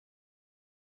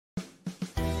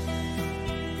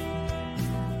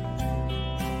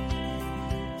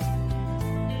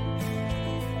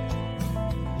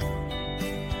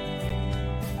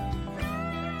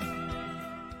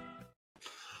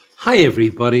Hi,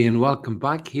 everybody, and welcome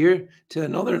back here to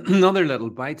another another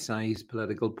little bite-sized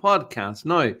political podcast.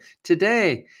 Now,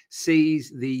 today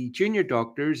sees the junior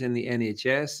doctors in the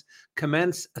NHS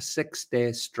commence a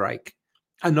six-day strike.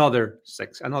 Another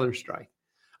strike.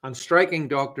 And striking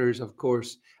doctors, of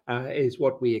course, is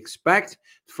what we expect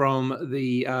from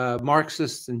the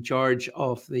Marxists in charge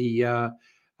of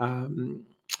um,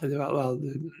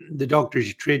 the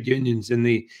doctors' trade unions in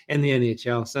the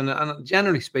NHS. And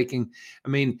generally speaking, I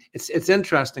mean, it's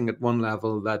interesting at one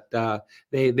level that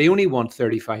they only want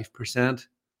 35%.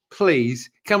 Please,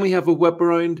 can we have a whip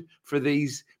around for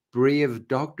these brave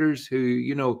doctors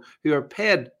who are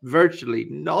paid virtually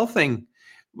nothing?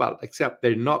 Well, except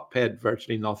they're not paid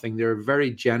virtually nothing. They're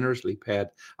very generously paid,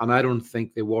 and I don't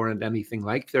think they warrant anything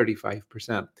like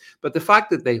 35%. But the fact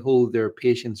that they hold their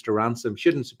patients to ransom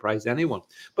shouldn't surprise anyone.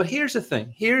 But here's the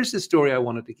thing. Here's the story I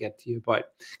wanted to get to you about,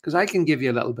 because I can give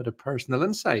you a little bit of personal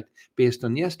insight based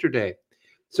on yesterday.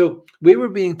 So we were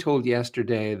being told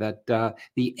yesterday that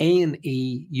the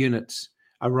A&E units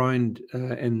around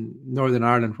in Northern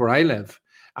Ireland, where I live,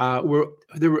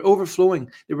 they were overflowing.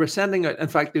 They were sending out. In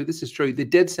fact, this is true. They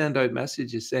did send out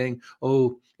messages saying,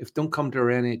 "Oh, if don't come to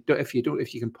our any, if you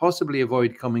can possibly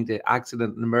avoid coming to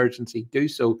accident and emergency, do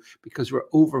so because we're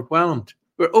overwhelmed.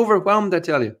 We're overwhelmed, I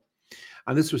tell you."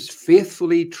 And this was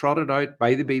faithfully trotted out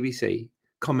by the BBC,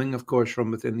 coming, of course,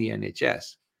 from within the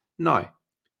NHS. Now,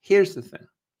 here's the thing.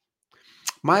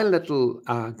 My little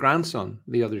grandson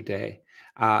the other day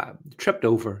tripped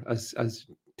over as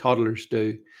toddlers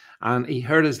do, and he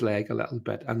hurt his leg a little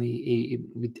bit, and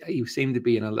he seemed to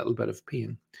be in a little bit of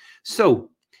pain.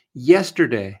 So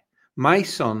yesterday, my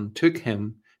son took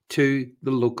him to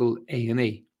the local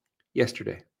A&E.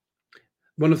 Yesterday,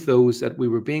 one of those that we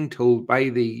were being told by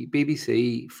the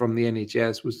BBC from the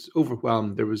NHS was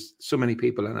overwhelmed. There was so many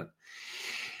people in it.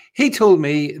 He told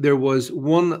me there was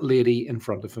one lady in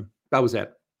front of him. That was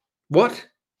it. What?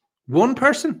 One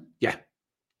person? Yeah.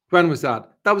 When was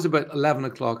that? That was about 11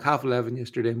 o'clock, half 11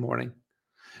 yesterday morning.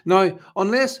 Now,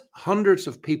 unless hundreds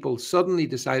of people suddenly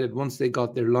decided once they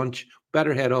got their lunch,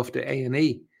 better head off to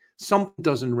A&E, something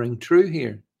doesn't ring true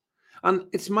here. And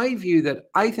it's my view that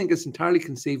I think it's entirely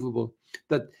conceivable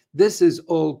that this is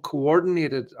all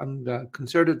coordinated and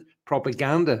concerted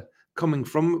propaganda coming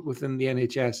from within the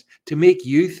NHS to make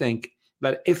you think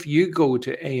that if you go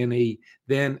to A&E,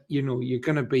 then you're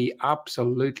going to be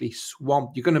absolutely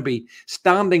swamped. You're going to be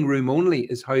standing room only,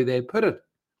 is how they put it.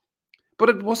 But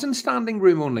it wasn't standing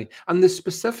room only, and the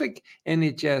specific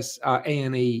NHS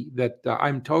A&E that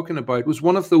I'm talking about was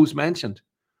one of those mentioned.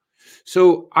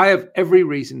 So I have no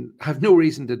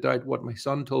reason to doubt what my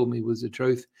son told me was the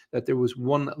truth, that there was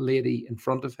one lady in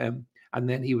front of him and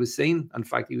then he was seen. In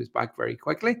fact, he was back very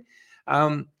quickly.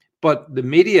 But the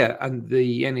media and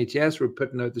the NHS were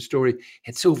putting out the story.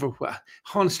 It's over.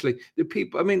 Honestly, the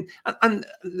people, I mean,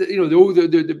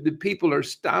 the people are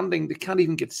standing. They can't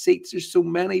even get seats. There's so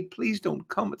many. Please don't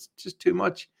come. It's just too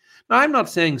much. Now, I'm not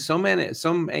saying some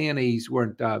A&Es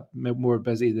weren't more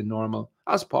busy than normal.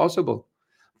 That's possible.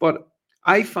 But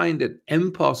I find it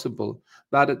impossible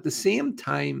that at the same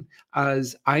time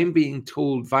as I'm being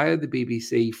told via the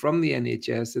BBC from the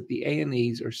NHS that the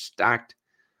A&Es are stacked,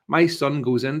 my son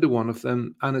goes into one of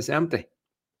them and it's empty.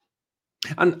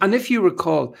 And if you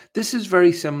recall, this is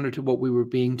very similar to what we were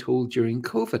being told during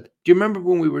COVID. Do you remember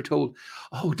when we were told,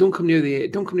 "Oh, don't come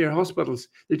near hospitals.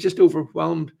 They're just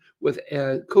overwhelmed with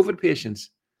COVID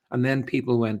patients." And then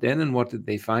people went in, and what did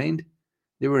they find?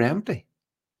 They were empty.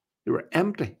 They were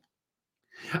empty.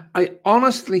 I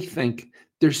honestly think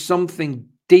there's something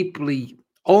deeply,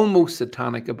 almost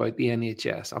satanic about the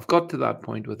NHS. I've got to that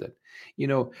point with it.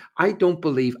 I don't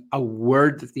believe a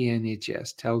word that the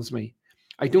NHS tells me.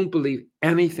 I don't believe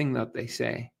anything that they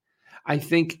say. I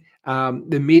think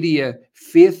the media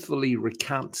faithfully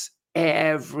recants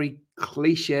every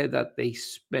cliche that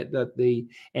that the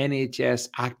NHS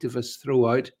activists throw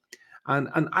out.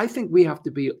 And I think we have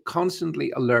to be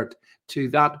constantly alert to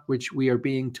that which we are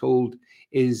being told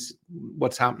is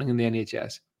what's happening in the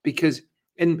NHS. Because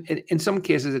in some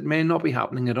cases, it may not be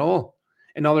happening at all.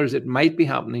 In others, it might be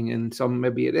happening. In some,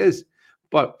 maybe it is.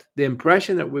 But the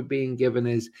impression that we're being given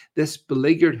is this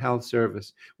beleaguered health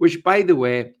service, which, by the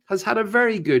way, has had a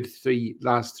very good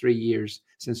last 3 years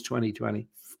since 2020.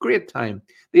 great time.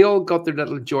 They all got their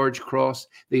little George Cross.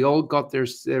 They all got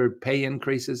their pay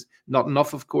increases. Not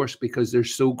enough, of course, because they're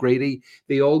so greedy.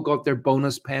 They all got their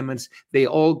bonus payments. They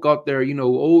all got their,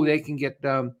 oh, they can get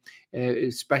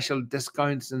special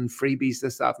discounts and freebies,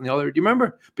 this, that, and the other. Do you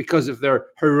remember? Because of their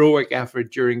heroic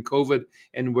effort during COVID,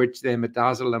 in which they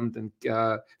medazolamed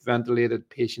and ventilated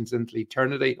patients into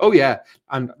eternity. Oh, yeah.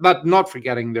 And not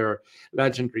forgetting their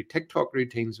legendary TikTok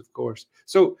routines, of course.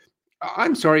 So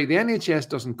I'm sorry, the NHS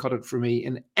doesn't cut it for me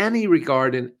in any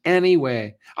regard, in any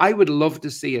way. I would love to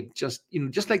see it just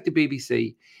like the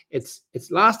BBC.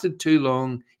 It's lasted too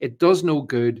long. It does no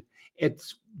good.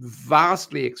 It's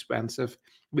vastly expensive.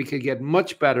 We could get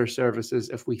much better services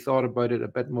if we thought about it a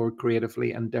bit more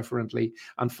creatively and differently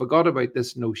and forgot about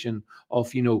this notion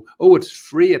of, oh, it's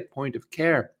free at point of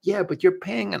care. Yeah, but you're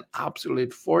paying an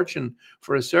absolute fortune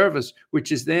for a service,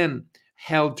 which is then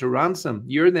held to ransom.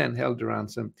 You're then held to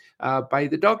ransom by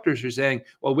the doctors who are saying,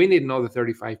 well, we need another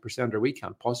 35% or we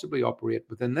can't possibly operate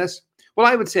within this. Well,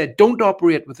 I would say don't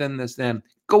operate within this then.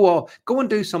 Go and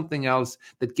do something else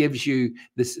that gives you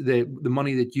the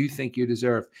money that you think you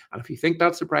deserve. And if you think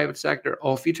that's the private sector,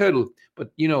 off you toodle. But,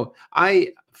 I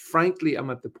frankly am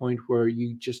at the point where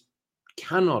you just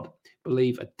cannot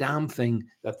believe a damn thing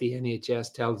that the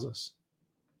NHS tells us.